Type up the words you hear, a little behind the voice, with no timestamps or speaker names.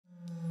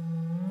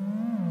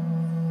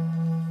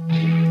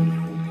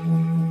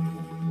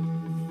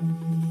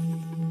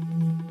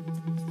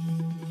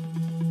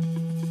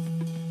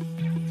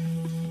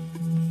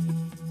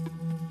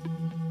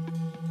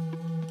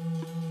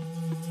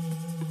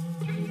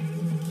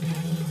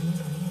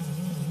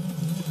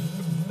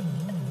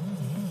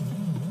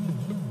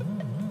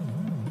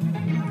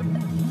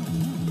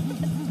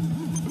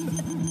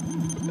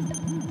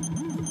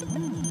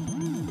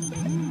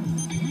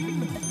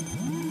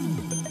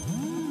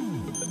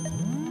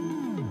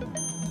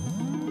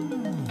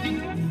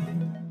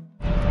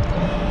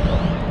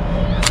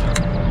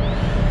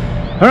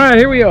All right,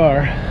 here we are.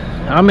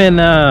 I'm in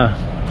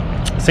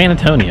San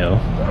Antonio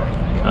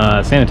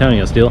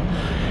still.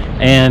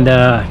 And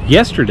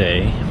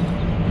yesterday,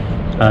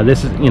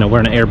 this is, we're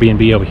in an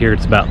Airbnb over here.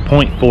 It's about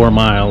 0.4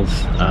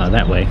 miles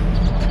that way.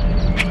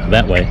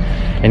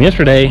 And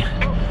yesterday,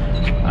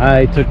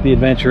 I took the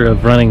adventure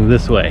of running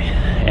this way,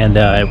 and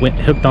I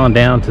hooked on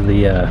down to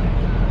the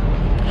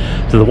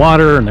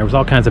water, and there was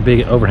all kinds of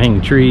big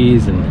overhanging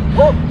trees and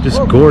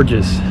just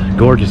gorgeous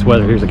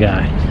weather. Here's a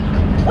guy.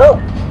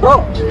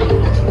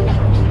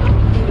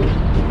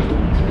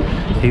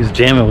 He's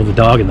jamming with the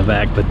dog in the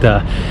back. But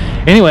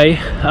anyway,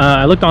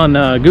 I looked on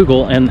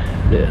Google, and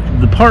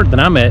the part that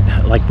I'm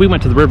at, like, we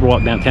went to the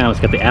Riverwalk downtown. It's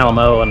got the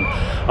Alamo and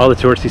all the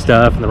touristy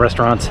stuff and the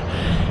restaurants.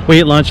 We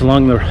ate lunch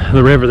along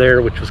the river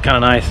there, which was kind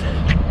of nice.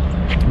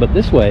 But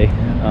this way,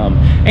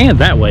 and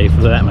that way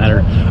for that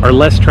matter, are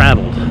less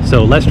traveled.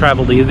 So less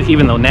traveled,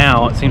 even though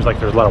now it seems like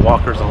there's a lot of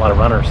walkers and a lot of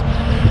runners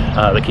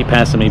that keep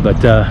passing me.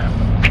 But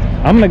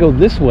I'm gonna go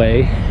this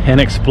way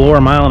and explore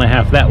 1.5 miles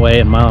that way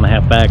and 1.5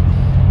 miles back,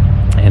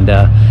 and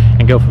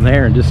go from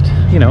there and just,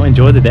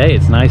 enjoy the day.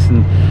 It's nice,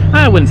 and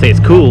I wouldn't say it's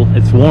cool,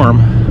 it's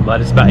warm, but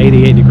it's about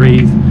 88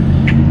 degrees.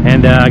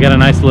 And I got a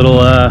nice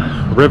little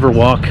river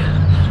walk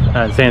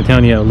in San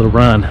Antonio, a little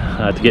run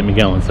to get me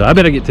going. So I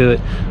better get to it.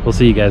 We'll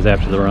see you guys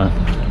after the run.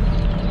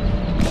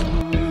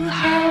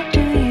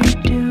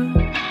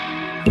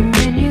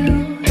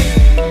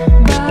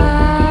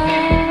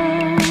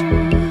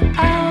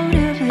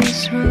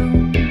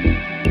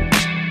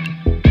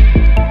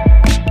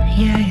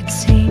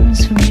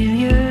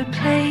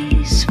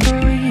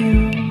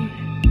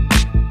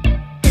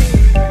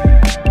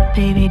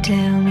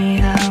 Tell me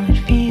how it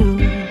feels.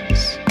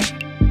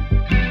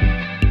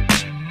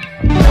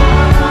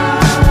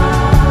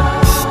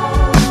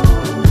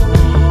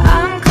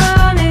 I'm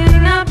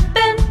coming up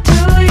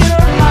into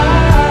your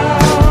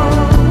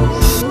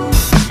house,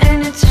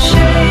 and it's a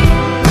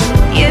shame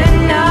you're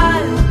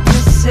not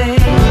the same.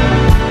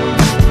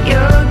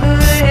 You're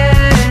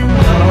good and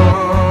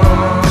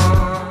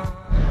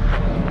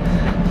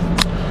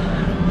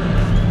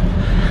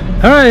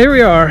all right, here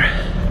we are.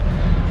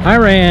 I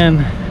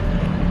ran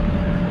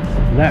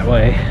that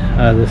way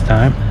this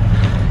time,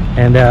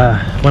 and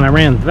when I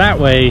ran that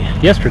way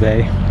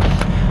yesterday,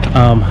 I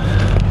don't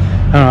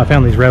know, I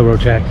found these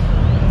railroad tracks.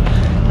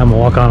 I'm gonna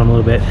walk on them a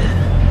little bit.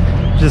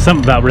 Just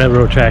something about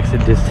railroad tracks,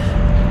 it just,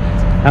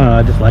 I don't know,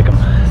 I just like them.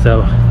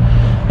 So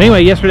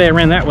anyway, yesterday I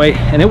ran that way,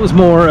 and it was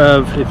more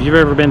of, if you've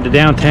ever been to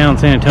downtown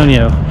San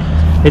Antonio,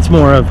 it's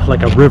more of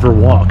like a river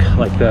walk,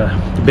 like the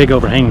big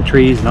overhanging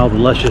trees and all the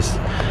luscious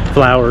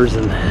flowers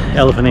and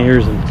elephant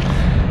ears and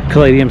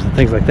caladiums and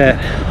things like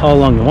that all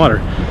along the water.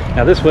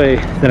 Now this way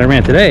that I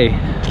ran today,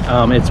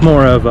 it's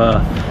more of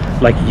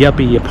like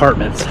yuppie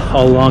apartments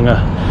all along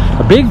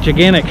a big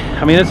gigantic,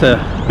 I mean, it's a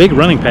big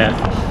running path,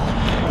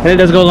 and it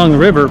does go along the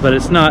river, but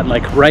it's not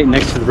like right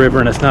next to the river,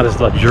 and it's not as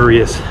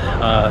luxurious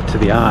to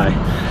the eye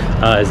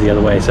as the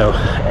other way. So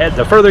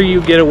the further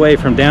you get away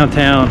from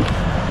downtown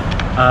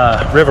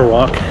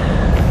Riverwalk,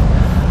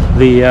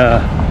 the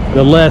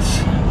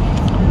less,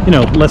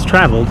 less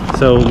traveled,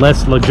 so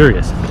less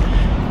luxurious.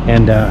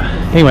 And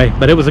anyway,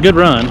 but it was a good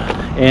run,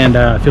 and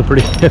I feel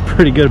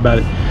pretty good about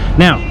it.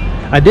 Now,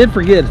 I did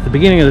forget at the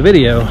beginning of the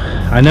video,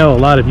 I know a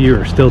lot of you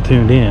are still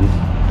tuned in,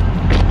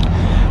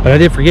 but I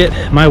did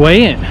forget my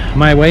weigh-in.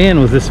 My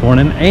weigh-in was this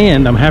morning,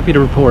 and I'm happy to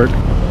report,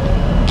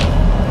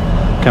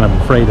 kind of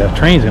afraid a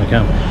train's gonna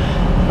come,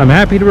 I'm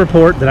happy to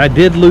report that I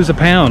did lose a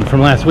pound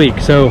from last week.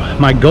 So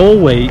my goal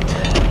weight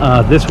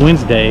this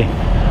Wednesday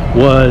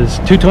was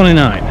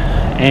 229,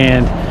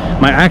 and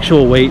my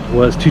actual weight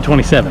was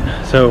 227.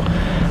 So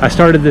I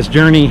started this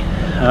journey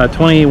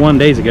 21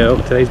 days ago.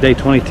 Today's day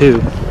 22,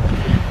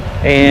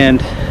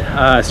 and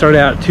I started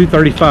out at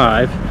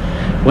 235,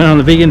 went on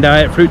the vegan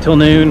diet, fruit till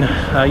noon,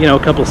 a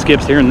couple of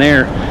skips here and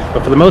there,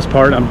 but for the most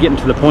part I'm getting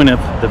to the point of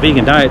the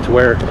vegan diet to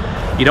where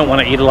you don't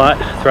want to eat a lot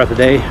throughout the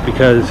day,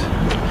 because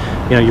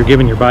you're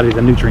giving your body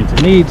the nutrients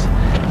it needs,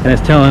 and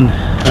it's telling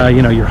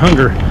your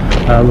hunger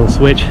a little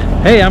switch,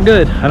 hey, I'm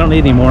good, I don't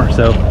need any more.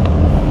 So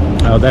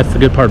that's the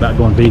good part about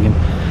going vegan,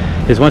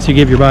 is once you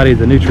give your body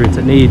the nutrients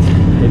it needs,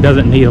 it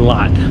doesn't need a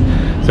lot.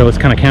 So it's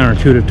kind of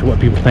counterintuitive to what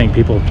people think.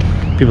 People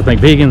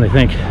think vegan, they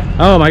think,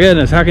 oh my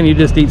goodness, how can you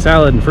just eat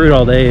salad and fruit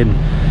all day and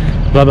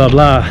blah blah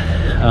blah,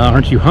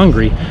 aren't you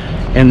hungry?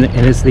 And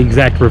it's the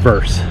exact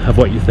reverse of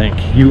what you think.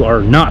 You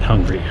are not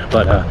hungry.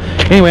 But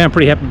anyway, I'm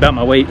pretty happy about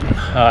my weight.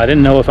 I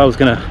didn't know if I was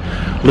gonna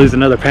lose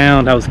another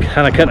pound. I was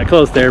kind of cutting it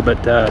close there,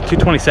 but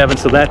 227,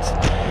 so that's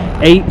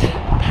 8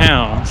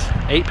 pounds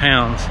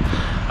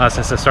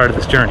since I started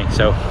this journey.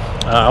 So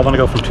I want to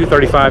go from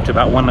 235 to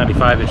about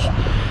 195-ish,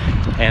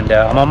 and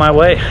I'm on my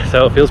way,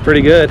 so it feels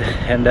pretty good.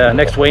 And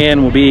next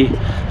weigh-in will be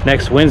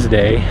next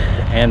Wednesday,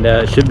 and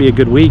it should be a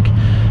good week.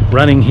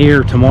 Running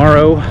here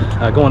tomorrow,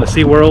 going to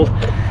SeaWorld,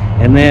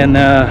 and then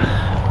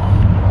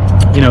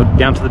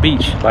down to the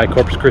beach by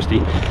Corpus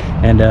Christi,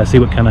 and see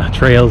what kind of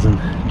trails and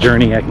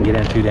journey I can get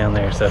into down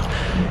there. So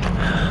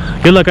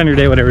good luck on your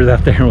day, whatever's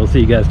out there, and we'll see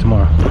you guys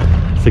tomorrow.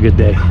 It's a good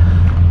day.